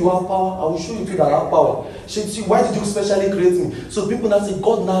you think you have power, I will show you that I have power. See, why did you specially create me? So people now say,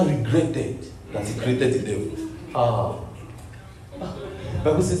 God now regretted that he created the devil. The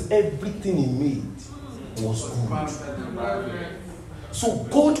Bible says everything he made was good. So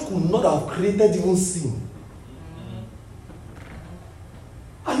God could not have created even sin.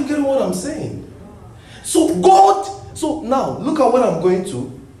 Are you getting what I'm saying? So now look at what I'm going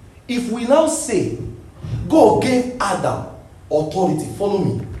to. If we now say God gave Adam authority, follow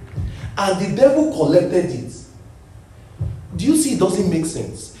me, and the devil collected it, do you see it doesn't make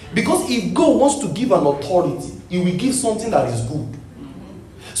sense? Because if God wants to give an authority, he will give something that is good.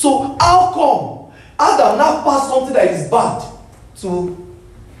 So how come Adam now passed something that is bad to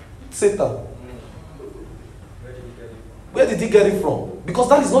Satan? Where did he get it from? Because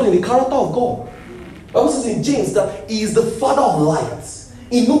that is not in the character of God. The Bible says in James that he is the father of lights.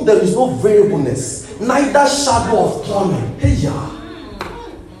 In whom there is no variableness, neither shadow of turning. Hey, yeah.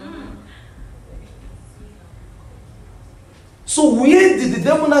 So where did the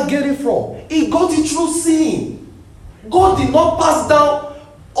devil not get it from? He got it through sin. God did not pass down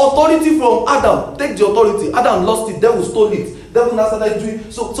authority from Adam. Take the authority. Adam lost it. Devil stole it. Devil now started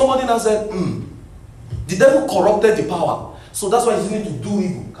doing. So somebody now said, the devil corrupted the power. So that's why he's going to do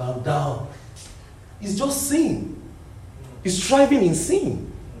evil. Calm down. It's just sin. He's striving in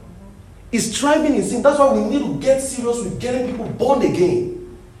sin. He's striving in sin. That's why we need to get serious with getting people born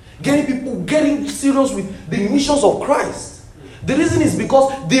again. Getting serious with the missions of Christ. The reason is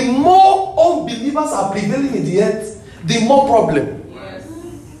because the more unbelievers are prevailing in the earth, the more problem. Yes.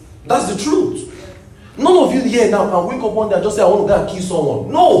 That's the truth. None of you here now can wake up one day and just say, I want to go and kill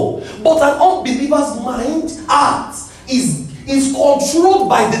someone. No. But an unbeliever's mind, heart, is controlled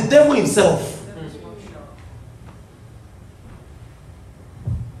by the devil himself.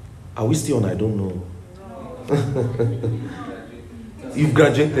 Are we still on? I don't know. You've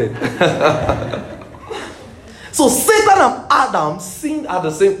graduated. So Satan and Adam sinned at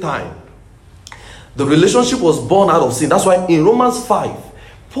the same time. The relationship was born out of sin. That's why in Romans 5,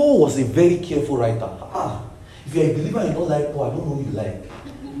 Paul was a very careful writer. If you're a believer and you don't like Paul, I don't know who you like.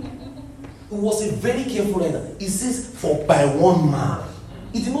 He was a very careful writer. He says, for by one man.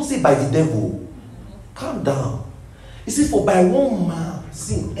 He did not say by the devil. Calm down. He says, for by one man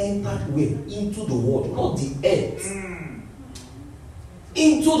sin entered where? Into the world, not the earth.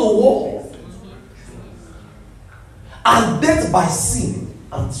 Into the world. And death by sin.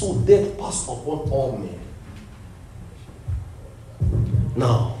 And so death passed upon all men.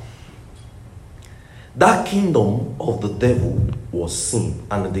 Now, That kingdom of the devil was sin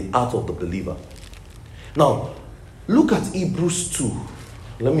and in the heart of the believer. Now, look at Hebrews 2.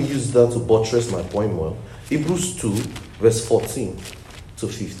 Let me use that to buttress my point well. Hebrews 2, verse 14 to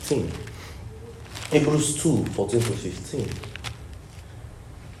 15. Hebrews 2, 14 to 15.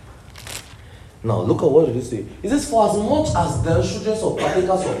 Now, look at what it is. It says, for as much as the children of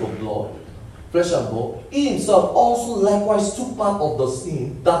partakers of the blood, flesh and blood, he himself also likewise took part of the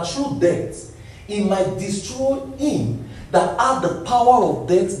sin, that through death he might destroy him that had the power of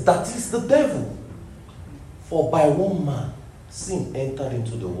death, that is the devil. For by one man sin entered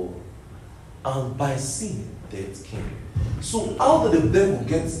into the world, and by sin death came. So how did the devil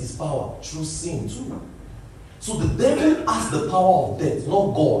get his power? Through sin too. So the devil has the power of death,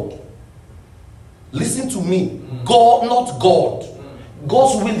 not God. Listen to me. God, not God.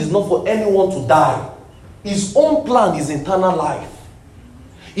 God's will is not for anyone to die. His own plan is eternal life.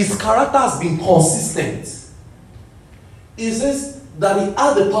 His character has been consistent. He says that he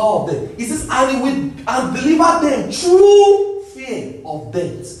had the power of death. He says, and he will deliver them through fear of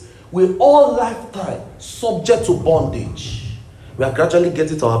death, with all lifetime subject to bondage. We are gradually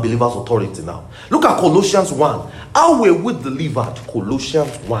getting to our believer's authority now. Look at Colossians 1. How were we delivered?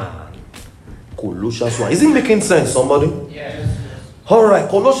 Colossians 1. Colossians 1. Is it making sense, somebody? Yes. All right,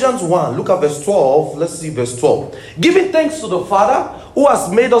 Colossians 1. Look at verse 12. Let's see verse 12. Giving thanks to the Father who has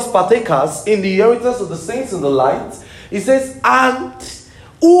made us partakers in the inheritance of the saints in the light. He says, and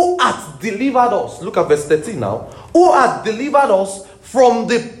who hath delivered us. Look at verse 13 now. Who hath delivered us from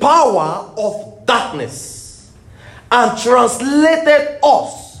the power of darkness and translated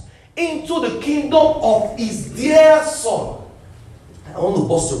us into the kingdom of his dear Son. I want to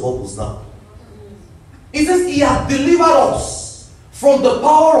bust your bubbles now. He says he hath delivered us from the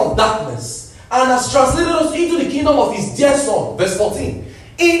power of darkness and has translated us into the kingdom of his dear Son. Verse 14.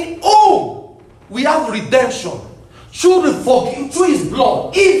 In whom we have redemption through his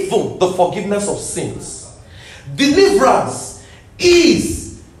blood, even the forgiveness of sins. Deliverance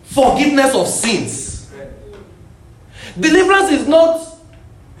is forgiveness of sins. Deliverance is not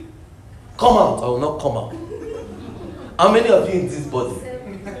come out. I will not come out. How many of you in this body?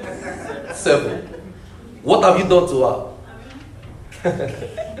 7. What have you done to her?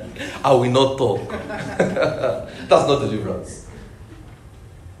 I will not talk. That's not deliverance.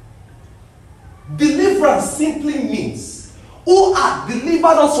 Deliverance simply means who hath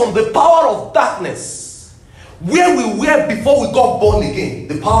delivered us from the power of darkness, where we were before we got born again.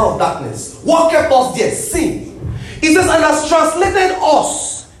 The power of darkness. What kept us there? Sin. He says, and has translated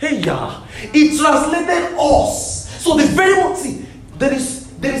us. Hey, yeah. He translated us. So the very one, see, there is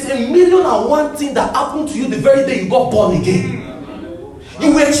 1,000,001 thing that happened to you the very day you got born again.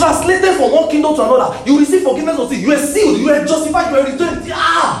 You were translated from one kingdom to another. You received forgiveness of sin. You were sealed. You were justified. You were returned.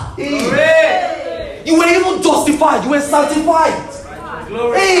 Hey. You were even justified. You were sanctified.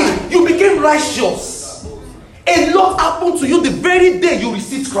 Hey, you became righteous. A lot happened to you the very day you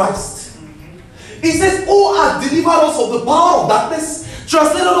received Christ. He says, who hath delivered us from the power of darkness,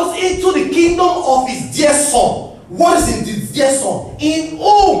 translated us into the kingdom of his dear Son. What is in his dear Son? In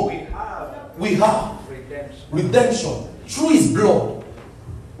whom we have redemption through his blood,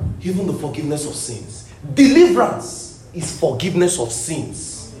 even the forgiveness of sins. Deliverance is forgiveness of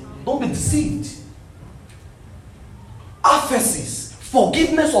sins. Don't be deceived. Aphesis,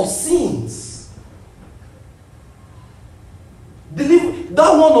 forgiveness of sins.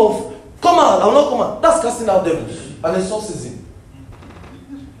 That one of come out, I will not come out. That's casting out devils and exorcism.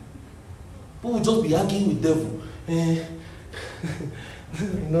 People will just be arguing with devil.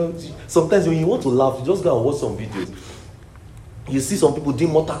 Sometimes when you want to laugh, you just go and watch some videos. You see some people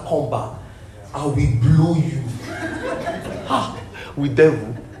doing Mortal Kombat. I will blow you. With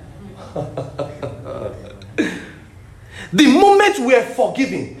devil. The moment we are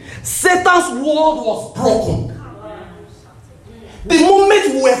forgiven, Satan's world was broken. The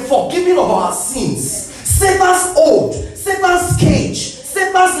moment we were forgiven of our sins, Satan's hold, Satan's cage,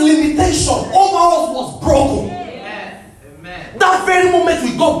 Satan's limitation over us was broken. Amen. That very moment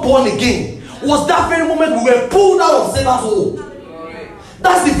we got born again was that very moment we were pulled out of Satan's hold.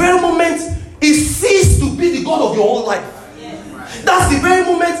 That's the very moment he ceased to be the God of your own life. That's the very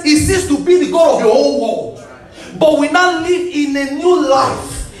moment he ceased to be the God of your whole world. But we now live in a new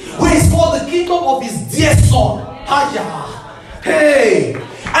life where it's called the kingdom of his dear Son. Hey,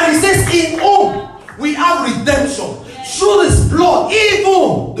 and he says, in whom we have redemption through his blood,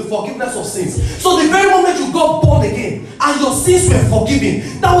 even the forgiveness of sins. So the very moment you got born again and your sins were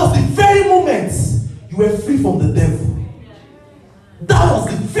forgiven, that was the very moment you were free from the devil. That was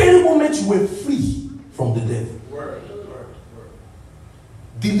the very moment you were free from the devil.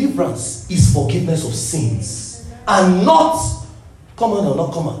 Deliverance is forgiveness of sins. And not, come on or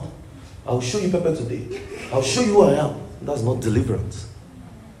not come on. I'll show you Pepper today. I'll show you who I am. That's not deliverance.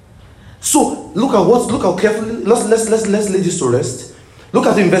 So look how carefully, let's lay this to rest. Look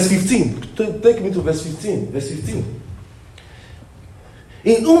at it in verse 15. Take me to verse 15. Verse 15.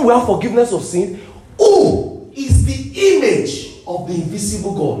 In whom we have forgiveness of sin, who is the image of the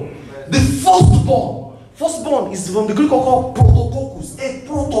invisible God. The firstborn. Firstborn is from the Greek called prototokos, a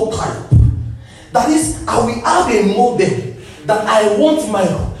prototype. That is, I will have a model that I want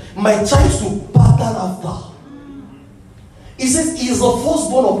my child to pattern after. He says he is the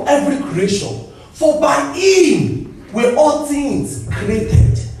firstborn of every creation. For by him were all things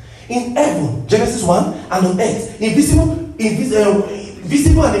created. In heaven, Genesis 1, and on earth, visible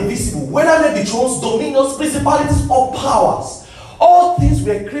and invisible, whether they be thrones, dominions, principalities, or powers. All things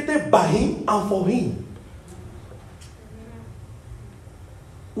were created by him and for him.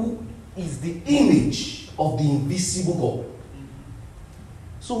 Who is the image of the invisible God?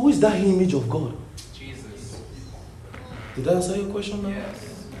 So who is that image of God? Jesus. Did I answer your question now?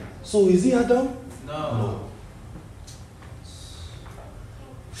 Yes. So is he Adam? No.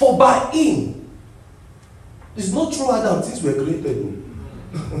 For by him, it's not true Adam, things were created.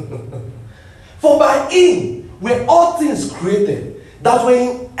 For by him were all things created that were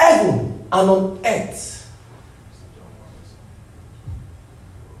in heaven and on earth.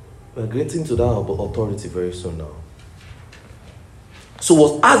 We're getting to that authority very soon now. So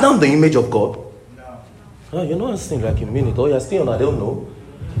was Adam the image of God? No. Oh, you're not asking like a minute. Oh, you're still on, I don't know.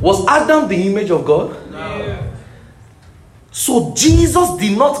 Was Adam the image of God? No. So Jesus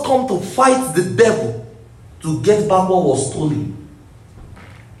did not come to fight the devil to get back what was stolen.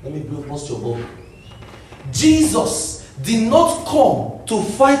 Let me post your book. Jesus did not come to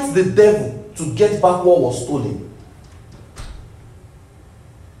fight the devil to get back what was stolen.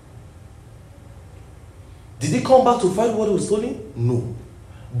 Did he come back to fight what was stolen? No.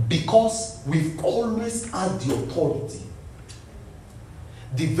 Because we've always had the authority.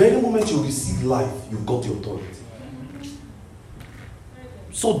 The very moment you receive life, you've got the authority.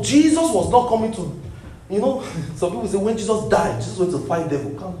 So Jesus was not coming to, some people say when Jesus died, Jesus went to fight the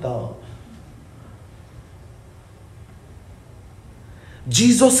devil. Calm down.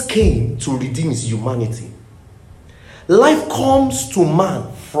 Jesus came to redeem his humanity. Life comes to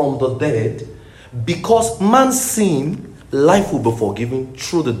man from the dead because man's sin, life will be forgiven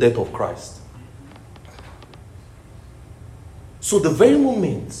through the death of Christ. So the very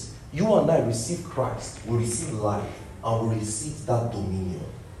moment you and I receive Christ, we receive life and we receive that dominion.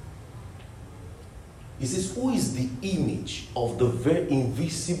 He says, who is the image of the very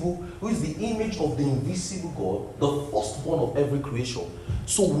invisible, who is the image of the invisible God, the firstborn of every creation.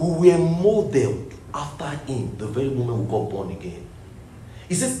 So we were modeled after him the very moment we got born again.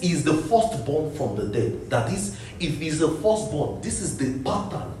 He says he is the firstborn from the dead. That is, if he's the firstborn, this is the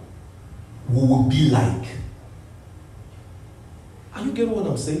pattern we will be like. Are you getting what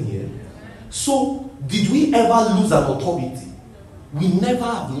I'm saying here? So, did we ever lose an authority? We never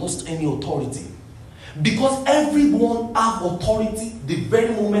have lost any authority. Because everyone have authority the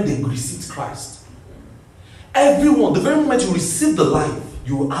very moment they receive Christ. Everyone, the very moment you receive the life,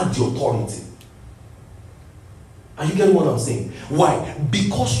 you will have the authority. Are you getting what I'm saying? Why?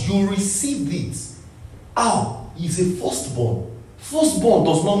 Because you received it. How? He's a firstborn. Firstborn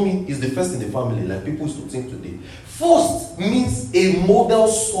does not mean he's the first in the family like people used to think today. First means a model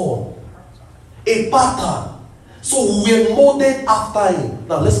son. A pattern. So we're molded after him.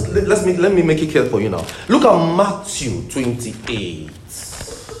 Now let me make it clear for you now. Look at Matthew 28.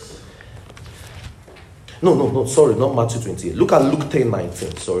 No, sorry, not Matthew 28. Look at Luke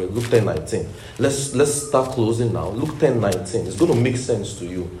 10:19. Sorry, Luke 10:19. Let's start closing now. Luke 10:19. It's going to make sense to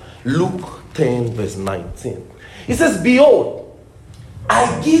you. Luke 10 verse 19. It says, behold,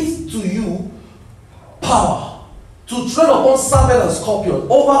 I give to you power to tread upon serpent and scorpion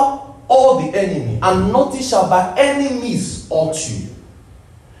over all the enemy, and nothing shall by any means hurt you.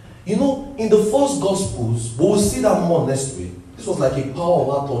 In the first Gospels, we will see that more next week. This was like a power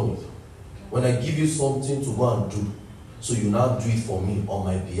of attorney. When I give you something to go and do, so you now do it for me on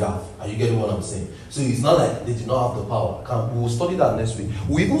my behalf. Are you getting what I'm saying? So it's not like they did not have the power. We will study that next week.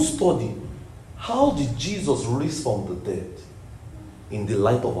 We even study how did Jesus rise from the dead in the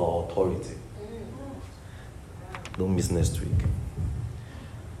light of our authority. Don't miss next week.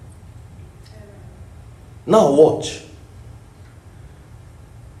 Now watch.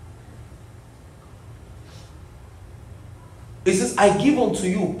 It says, I give unto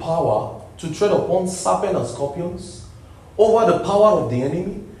you power to tread upon serpents and scorpions, over the power of the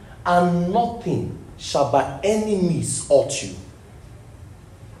enemy, and nothing shall by any means hurt you.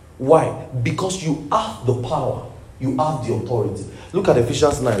 Why? Because you have the power. You have the authority. Look at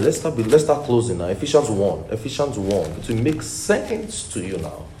Ephesians 9. Let's start closing now. Ephesians 1. Ephesians 1. It will make sense to you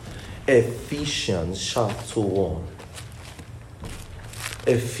now. Ephesians chapter 1.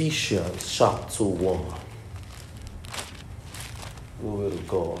 Ephesians chapter 1. Glory to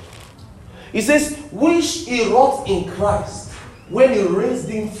God. It says, which he wrought in Christ when he raised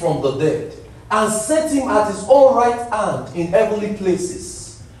him from the dead and set him at his own right hand in heavenly places,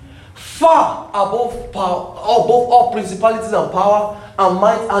 far above all principalities and power and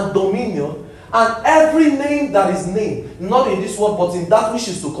might and dominion, and every name that is named, not in this world but in that which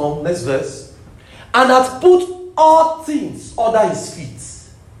is to come. Next verse. And hath put all things under his feet.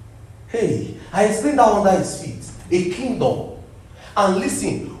 Hey, I explained that under his feet. A kingdom. And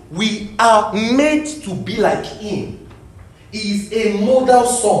listen, we are made to be like him. He is a model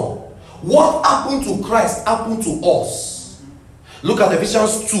son. What happened to Christ happened to us. Look at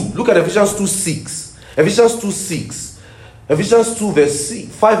Ephesians 2. Look at Ephesians 2:6. Ephesians 2:6. Ephesians 2 verse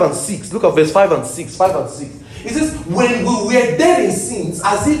 5 and 6. Look at verse 5 and 6. 5 and 6. It says, when we were dead in sins,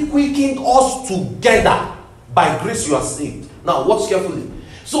 as he quickened us together, by grace you are saved. Now watch carefully.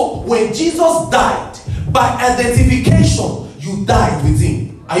 So when Jesus died, by identification, you died with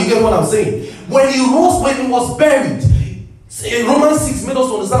him. Are you getting what I'm saying? When he rose, when he was buried, Romans 6 made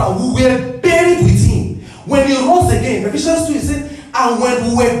us understand that we were buried with him. When he rose again, Ephesians 2 is saying, and when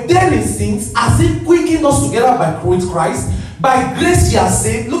we were dead in sins, as he quickened us together with Christ, by grace he has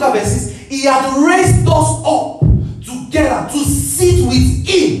saved. Look at verses. He had raised us up together to sit with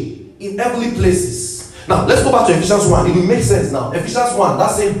him in heavenly places. Now let's go back to Ephesians 1. It will make sense now. Ephesians 1,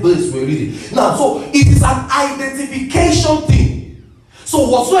 that same verse we're reading. Now, so it is an identification thing. So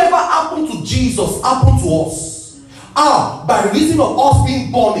whatsoever happened to Jesus happened to us. By reason of us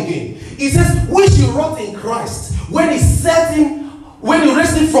being born again. He says, which he wrought in Christ when he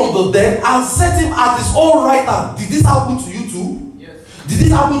raised him from the dead and set him at his own right hand. Did this happen to you too? Yes. Did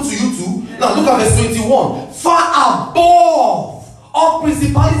this happen to you too? Now look at verse 21. Far above all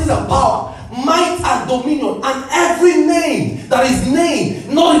principalities and power, might and dominion, and every name that is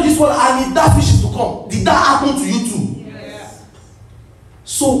named, not in this world and in that which is to come. Did that happen to you too? Yes.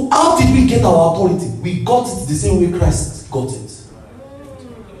 So how did we get our authority? We got it the same way Christ got it.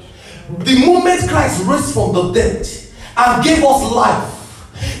 The moment Christ raised from the dead and gave us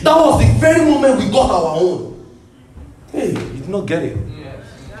life, that was the very moment we got our own. Hey, you did not get it. Yes.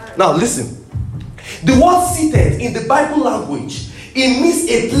 Now listen. The word seated in the Bible language, it means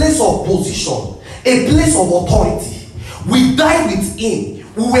a place of position, a place of authority. We died with him.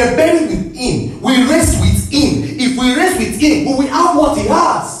 We were buried with him. We raised with him. If we raised with him, we will have what he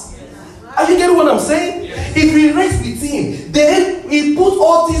has. Are you getting what I'm saying? If we raised with him, then he put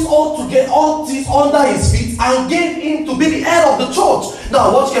all things under his feet and gave him to be the head of the church.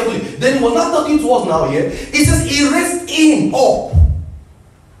 Now watch carefully. Then he was not talking to us now here. He says he raised him up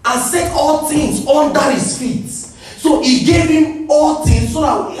and set all things under his feet. So he gave him all things so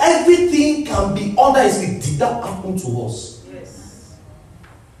that everything can be under his feet. Did that happen to us? Yes.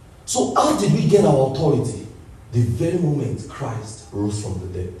 So how did we get our authority? The very moment Christ rose from the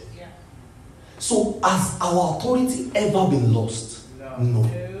dead. Yeah. So has our authority ever been lost? No.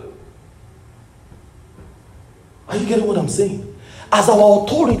 Are you getting what I'm saying? Has our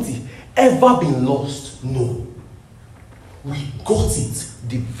authority ever been lost? No. We got it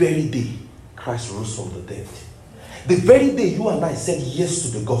the very day Christ rose from the dead. The very day you and I said yes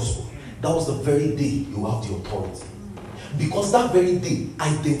to the gospel, that was the very day you have the authority. Because that very day,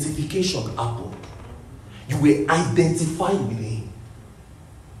 identification happened. You were identified with him.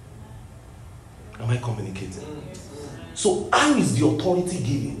 Am I communicating? So how is the authority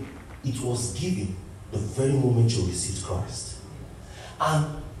given? It was given the very moment you received Christ. And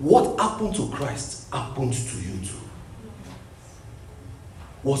what happened to Christ happened to you too.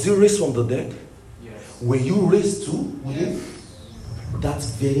 Was he raised from the dead? Yes. Were you raised too with him? That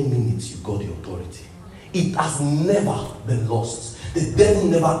very minute you got the authority. It has never been lost. The devil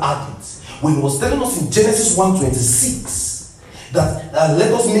never had it. When he was telling us in Genesis 1:26 that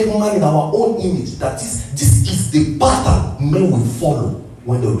let us make man in our own image, that is, this is the pattern men will follow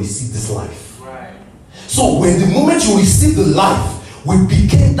when they receive this life. Right. So when the moment you receive the life, we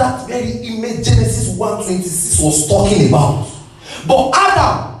became that very image Genesis 1:26 was talking about. But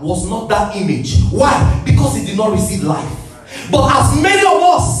Adam was not that image. Why? Because he did not receive life. But as many of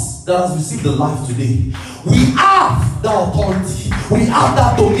us that has received the life today, we have that authority. We have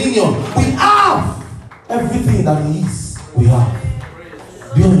that dominion. We have everything that he is. We have.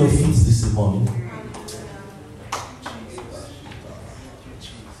 Be on your feet this morning.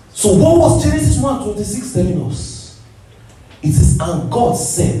 So what was Genesis 1:26 telling us? It says, and God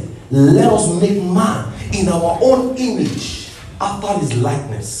said, let us make man in our own image, after his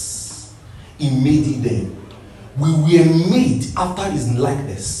likeness. He made it then. We were made after his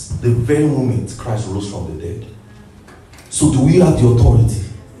likeness the very moment Christ rose from the dead. So do we have the authority?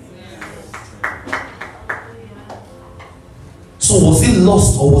 So was it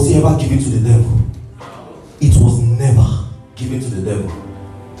lost, or was it ever given to the devil? It was never given to the devil.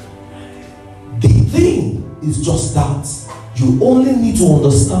 The thing is just that you only need to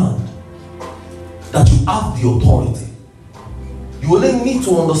understand that you have the authority. You only need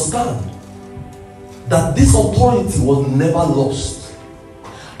to understand that this authority was never lost.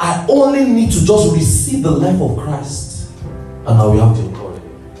 I only need to just receive the life of Christ, and I will have the authority.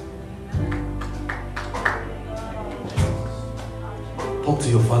 Talk to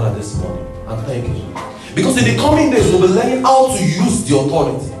your Father this morning and thank him. Because in the coming days, we'll be learning how to use the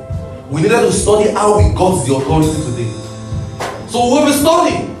authority. We needed to study how we got the authority today. So we'll be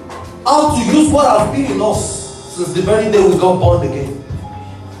studying how to use what has been in us since the very day we got born again.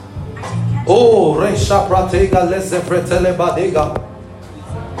 Oh, Resha Pratega Lesefretele Badega.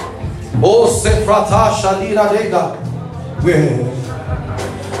 Oh, Sefrata Shalira Dega. Where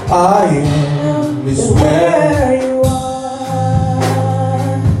I am is where you are.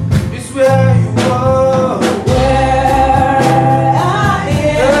 Is where you are. Where I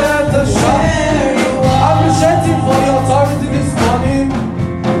am. Where you are. I'm appreciating for your authority this morning.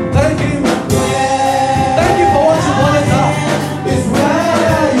 Thank you. Thank you for what you wanted now. It's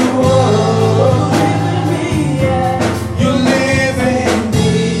where you are. You live in me.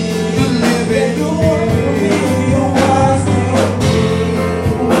 You live in me. You want me.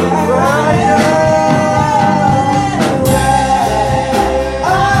 Where I am. Where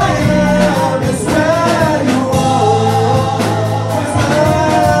I am is where you are. It's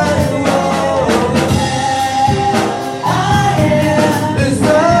where you are. I am is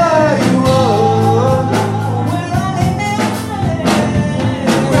where you are.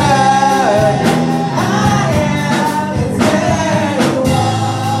 Where I am is where you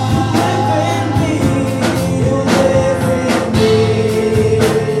are.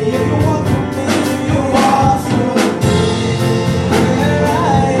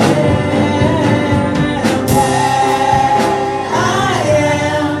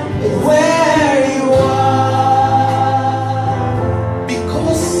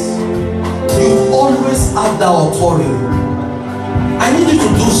 Because you always have that authority, I need you to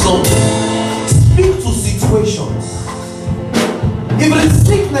do something. Speak to situations. If it is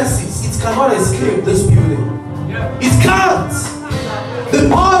sicknesses, it cannot escape this building. It can't. The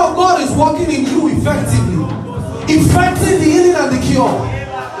power of God is working in you effectively, effecting the healing and the cure.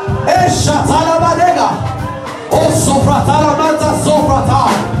 Eh, Shatala Badega. Oh, Sofratala Manta Sofrata.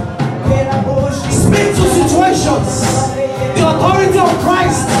 Speak to situations. The authority of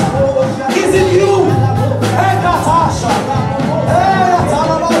Christ is in you.